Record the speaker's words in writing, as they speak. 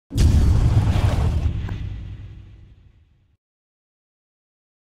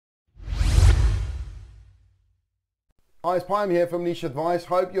Hi, it's Payam here from Niche Advice.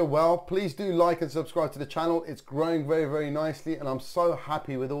 Hope you're well. Please do like and subscribe to the channel. It's growing very, very nicely, and I'm so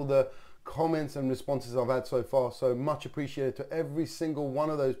happy with all the comments and responses I've had so far. So much appreciated to every single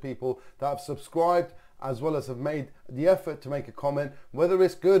one of those people that have subscribed, as well as have made the effort to make a comment, whether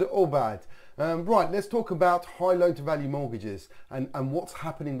it's good or bad. Right, let's talk about high loan to value mortgages and what's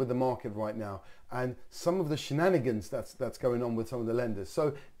happening with the market right now and some of the shenanigans that's going on with some of the lenders.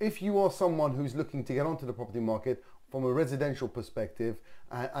 So if you are someone who's looking to get onto the property market from a residential perspective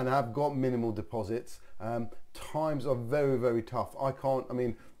and have got minimal deposits, times are very, very tough. I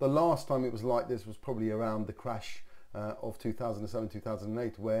mean, the last time it was like this was probably around the crash of 2007,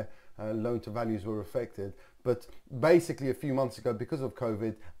 2008, where loan to values were affected. But basically a few months ago, because of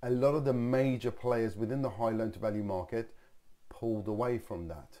COVID, a lot of the major players within the high loan to value market pulled away from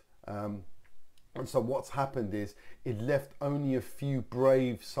that. And so what's happened is it left only a few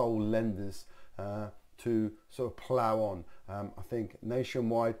brave soul lenders to sort of plow on. I think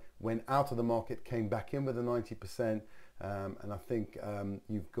Nationwide went out of the market, came back in with a 90%, and I think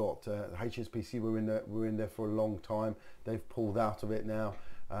you've got HSBC were in there for a long time. They've pulled out of it now,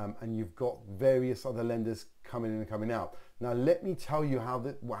 and you've got various other lenders coming in and coming out. Now let me tell you how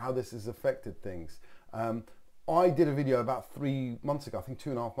this has affected things. I did a video about 3 months ago, I think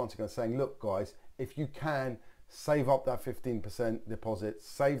 2.5 months ago, saying, look guys, if you can save up that 15% deposit,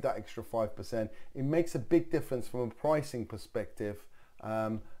 save that extra 5%. It makes a big difference from a pricing perspective,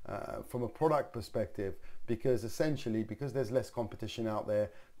 from a product perspective, because essentially, because there's less competition out there,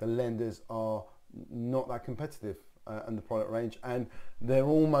 the lenders are not that competitive in the product range, and they're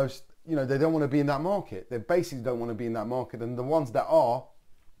almost, you know, they don't want to be in that market. They basically don't want to be in that market, and the ones that are,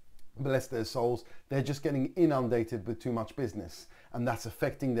 bless their souls, they're just getting inundated with too much business, and that's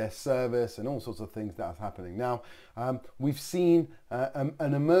affecting their service and all sorts of things that's happening. Now, we've seen an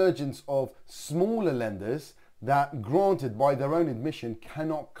emergence of smaller lenders that, granted by their own admission,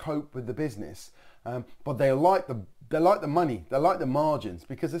 cannot cope with the business, but they like the money, they like the margins,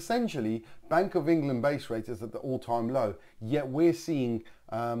 because essentially Bank of England base rate is at the all-time low, yet we're seeing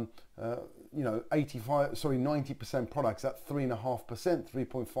you know, 90% products at 3.5%,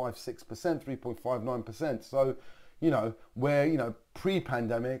 3.56%, 3.59%. So, you know, where, you know,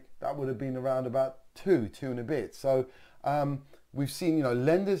 pre-pandemic, that would have been around about 2 and a bit. So we've seen, you know,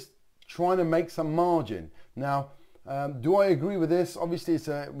 lenders trying to make some margin. Now, do I agree with this? Obviously,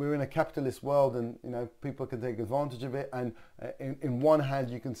 we're in a capitalist world, and, you know, people can take advantage of it. And in one hand,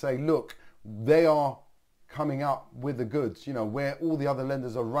 you can say, look, they are coming up with the goods, you know, where all the other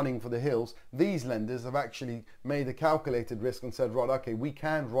lenders are running for the hills. These lenders have actually made a calculated risk and said, right, okay, we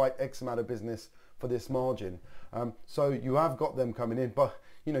can write X amount of business for this margin. So you have got them coming in, but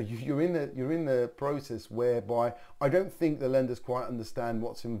you know, you're in the process whereby I don't think the lenders quite understand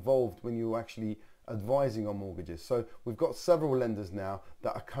what's involved when you're actually advising on mortgages. So we've got several lenders now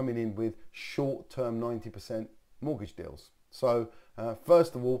that are coming in with short-term 90% mortgage deals. So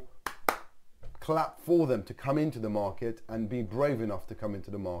first of all, clap for them to come into the market and be brave enough to come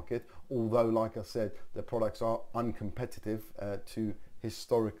into the market, although, like I said, the products are uncompetitive to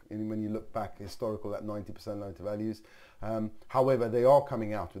historic, when you look back, historical at 90% loan to values. However, they are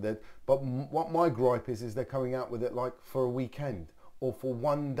coming out with it, but what my gripe is they're coming out with it like for a weekend or for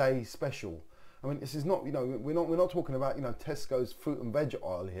one day special. I mean, this is not, you know, we're not talking about, you know, Tesco's fruit and veg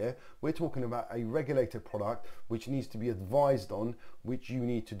aisle here. We're talking about a regulated product which needs to be advised on, which you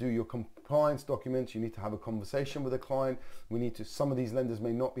need to do your compliance documents. You need to have a conversation with the client. Some of these lenders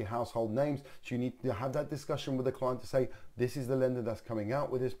may not be household names, so you need to have that discussion with the client to say, this is the lender that's coming out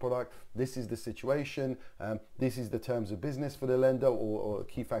with this product. This is the situation. This is the terms of business for the lender, or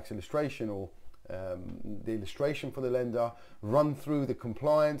key facts illustration, or the illustration for the lender. Run through the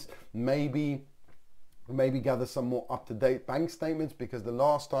compliance, maybe gather some more up-to-date bank statements, because the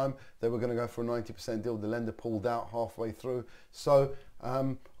last time they were going to go for a 90% deal, the lender pulled out halfway through. So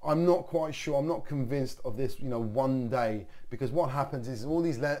I'm not quite sure, I'm not convinced of this, you know, one day, because what happens is all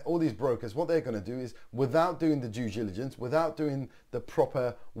these brokers, what they're going to do is, without doing the due diligence, without doing the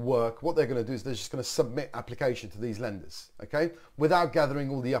proper work, what they're going to do is they're just going to submit application to these lenders, okay, without gathering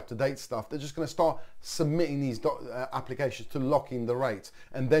all the up-to-date stuff. They're just going to start submitting these applications to lock in the rates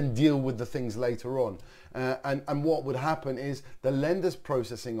and then deal with the things later on. And what would happen is the lenders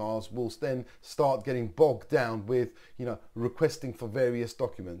processing ours will then start getting bogged down with, you know, requesting for various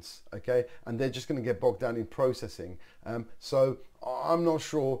documents, okay, and they're just going to get bogged down in processing. So I'm not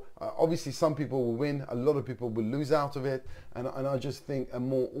sure. Obviously some people will win, a lot of people will lose out of it, and I just think a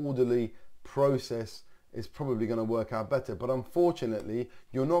more orderly process is probably going to work out better. But unfortunately,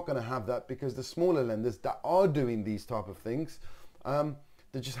 you're not going to have that, because the smaller lenders that are doing these type of things,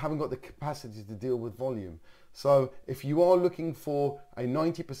 they just haven't got the capacity to deal with volume. So if you are looking for a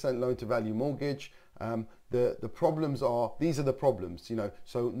 90% loan to value mortgage, the problems are, these are the problems, you know,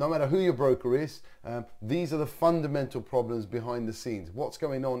 so no matter who your broker is, these are the fundamental problems behind the scenes. What's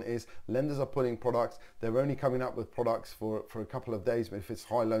going on is lenders are putting products, they're only coming up with products for a couple of days, but if it's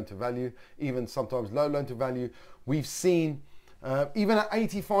high loan to value, even sometimes low loan to value, we've seen even at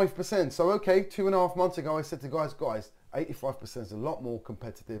 85%. So okay, 2.5 months ago, I said to guys, 85% is a lot more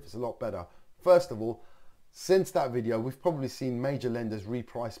competitive, it's a lot better. First of all, since that video, we've probably seen major lenders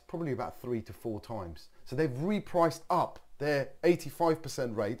reprice probably about 3 to 4 times. So they've repriced up their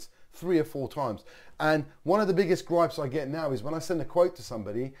 85% rates 3 or 4 times. And one of the biggest gripes I get now is when I send a quote to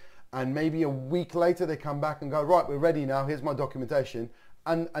somebody and maybe a week later they come back and go, right, we're ready now, here's my documentation.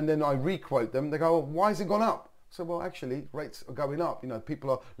 And then I re-quote them, they go, well, why has it gone up? So, well, actually, rates are going up. You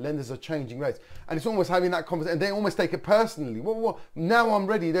know, lenders are changing rates. And it's almost having that conversation, and they almost take it personally. Well, now I'm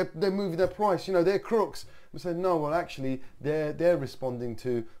ready, they're moving their price, you know, they're crooks. We say, no, well, actually, they're responding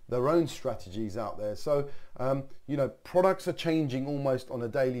to their own strategies out there. So, you know, products are changing almost on a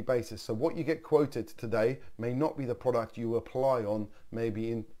daily basis. So what you get quoted today may not be the product you apply on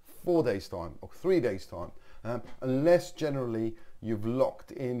maybe in 4 days' time or 3 days' time, unless generally you've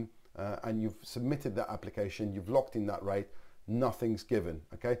locked in and you've submitted that application, you've locked in that rate, nothing's given,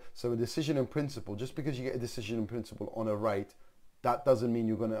 okay? So a decision in principle, just because you get a decision in principle on a rate, that doesn't mean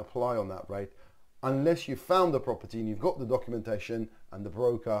you're going to apply on that rate unless you've found the property and you've got the documentation and the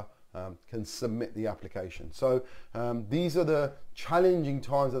broker can submit the application. So these are the challenging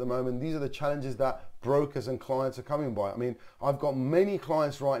times at the moment. These are the challenges that brokers and clients are coming by. I mean, I've got many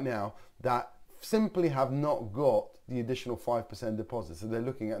clients right now that simply have not got the additional 5% deposit, so they're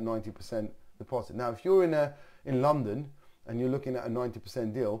looking at 90% deposit. Now, if you're in London and you're looking at a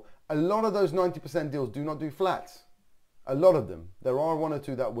 90% deal, a lot of those 90% deals do not do flats. A lot of them. There are 1 or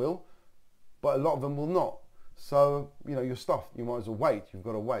 2 that will, but a lot of them will not. So, you know, you're stuffed. You might as well wait. You've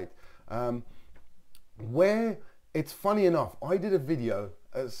got to wait. Where it's funny enough, I did a video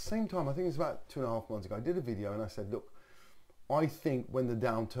at the same time, I think it's about 2.5 months ago, I did a video and I said, look, I think when the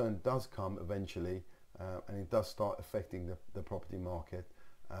downturn does come eventually, and it does start affecting the property market,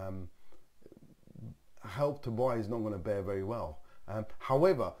 Help to Buy is not going to bear very well.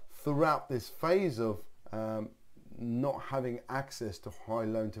 However, throughout this phase of not having access to high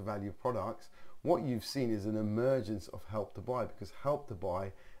loan to value products, what you've seen is an emergence of Help to Buy, because Help to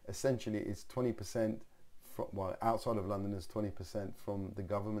Buy essentially is 20% from, well, outside of London is 20% from the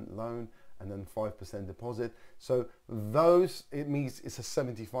government loan and then 5% deposit. So those, it means it's a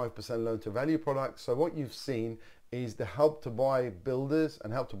 75% loan to value product. So what you've seen is the Help to Buy builders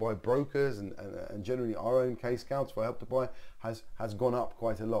and Help to Buy brokers and generally our own case counts for Help to Buy has gone up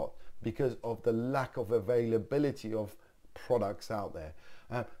quite a lot because of the lack of availability of products out there.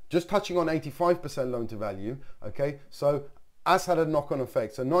 Just touching on 85% loan to value, okay, so as had a knock-on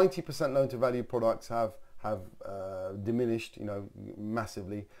effect. So 90% loan to value products have diminished, you know,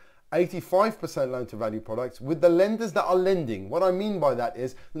 massively. 85% loan to value products with the lenders that are lending. What I mean by that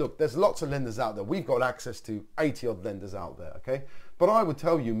is, look, there's lots of lenders out there. We've got access to 80 odd lenders out there, okay? But I would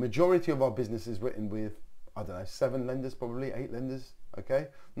tell you, majority of our business is written with, I don't know, 7 lenders, probably 8 lenders, okay?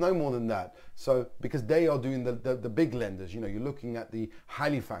 No more than that. So, because they are doing the big lenders, you know, you're looking at the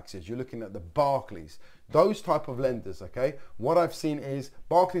Halifaxes, you're looking at the Barclays, those type of lenders, okay? What I've seen is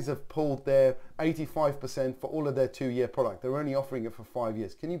Barclays have pulled their 85% for all of their 2-year product. They're only offering it for 5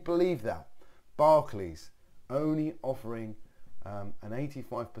 years. Can you believe that? Barclays only offering an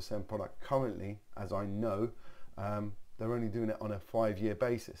 85% product currently, as I know, they're only doing it on a 5-year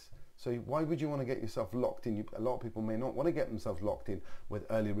basis. So why would you want to get yourself locked in? A lot of people may not want to get themselves locked in with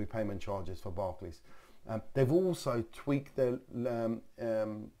early repayment charges for Barclays. They've also tweaked their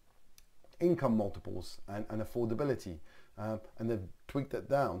income multiples and affordability, and they've tweaked it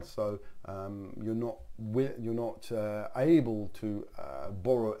down. So you're not able to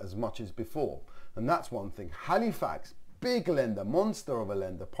borrow as much as before, and that's one thing. Halifax, big lender, monster of a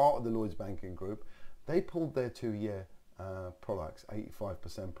lender, part of the Lloyds Banking Group, they pulled their 2-year products,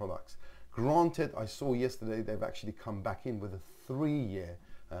 85% products. Granted, I saw yesterday they've actually come back in with a 3-year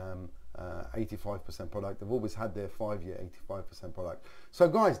 85% product. They've always had their 5-year 85% product. So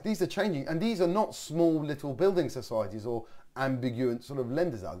guys, these are changing, and these are not small little building societies or ambiguous sort of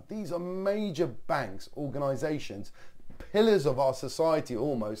lenders out. These are major banks, organizations, pillars of our society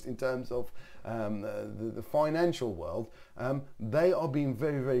almost in terms of the financial world. They are being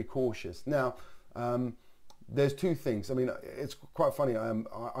very, very cautious. Now, there's 2 things. I mean, it's quite funny.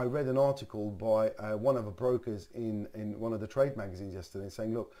 I read an article by one of the brokers in one of the trade magazines yesterday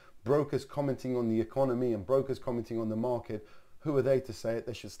saying, look, brokers commenting on the economy and brokers commenting on the market, who are they to say it?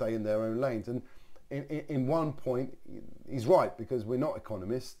 They should stay in their own lanes. And in one point, he's right, because we're not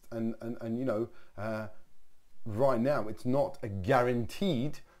economists, and you know, right now it's not a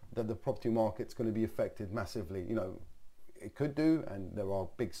guaranteed that the property market's going to be affected massively. You know, it could do, and there are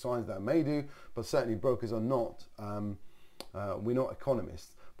big signs that it may do, but certainly brokers are not. We're not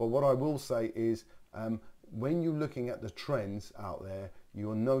economists. But what I will say is, when you're looking at the trends out there,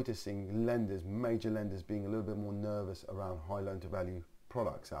 you're noticing lenders, major lenders, being a little bit more nervous around high loan to value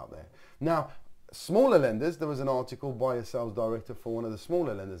products out there. Now, smaller lenders, there was an article by a sales director for one of the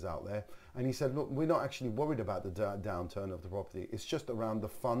smaller lenders out there, and he said, look, we're not actually worried about the downturn of the property. It's just around the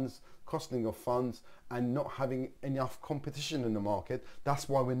funds, costing of funds, and not having enough competition in the market. That's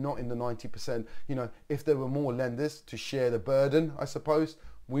why we're not in the 90%. You know, if there were more lenders to share the burden, I suppose,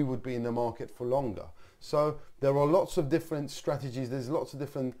 we would be in the market for longer. So there are lots of different strategies. There's lots of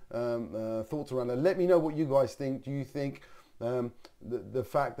different thoughts around it. Let me know what you guys think. Do you think the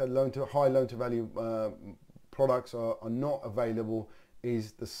fact that high loan to value products are not available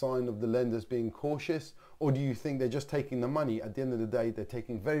is the sign of the lenders being cautious? Or do you think they're just taking the money? At the end of the day, they're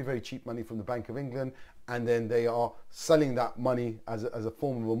taking very, very cheap money from the Bank of England, and then they are selling that money as a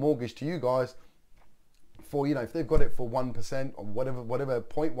form of a mortgage to you guys for, you know, if they've got it for 1% or whatever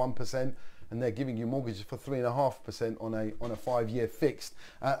 0.1%, and they're giving you mortgages for 3.5% on a 5-year fixed.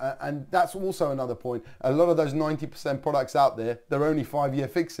 And that's also another point. A lot of those 90% products out there, they're only 5-year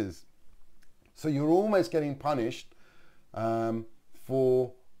fixes. So you're almost getting punished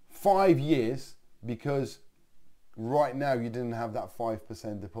for 5 years because right now you didn't have that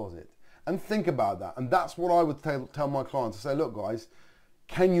 5% deposit. And think about that. And that's what I would tell my clients. I say, look guys,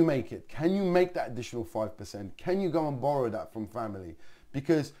 can you make it? Can you make that additional 5%? Can you go and borrow that from family?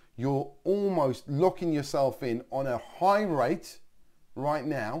 Because you're almost locking yourself in on a high rate right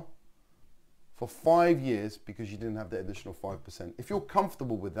now for 5 years because you didn't have the additional 5%. If you're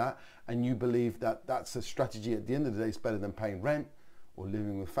comfortable with that and you believe that that's a strategy at the end of the day, it's better than paying rent or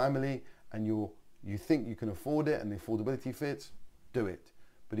living with family, and you think you can afford it and the affordability fits, do it.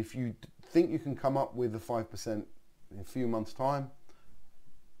 But if you think you can come up with the 5% in a few months' time,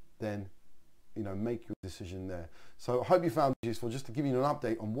 then, you know, make your decision there. So I hope you found it useful, just to give you an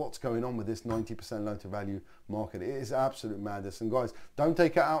update on what's going on with this 90% loan to value market. It is absolute madness. And guys, don't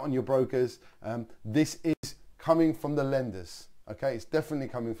take it out on your brokers. This is coming from the lenders. Okay, it's definitely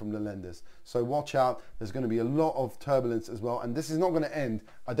coming from the lenders. So watch out. There's going to be a lot of turbulence as well, and this is not going to end.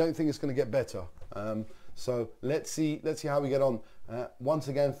 I don't think it's going to get better. So let's see how we get on. Once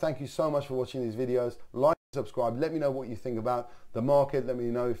again, thank you so much for watching these videos. Like, subscribe. Let me know what you think about the market. Let me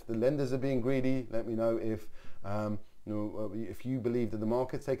know if the lenders are being greedy. Let me know if if you believe that the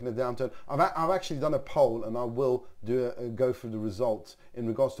market's taking a downturn. I've actually done a poll, and I will go through the results in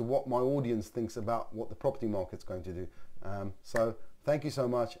regards to what my audience thinks about what the property market's going to do. So thank you so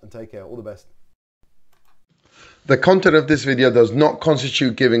much, and take care. All the best. The content of this video does not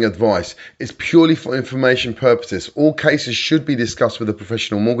constitute giving advice. It's purely for information purposes. All cases should be discussed with a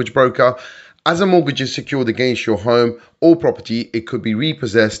professional mortgage broker. As a mortgage is secured against your home or property, it could be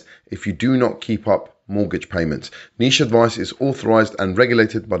repossessed if you do not keep up mortgage payments. Niche advice is authorized and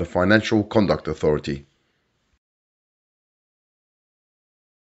regulated by the Financial Conduct Authority.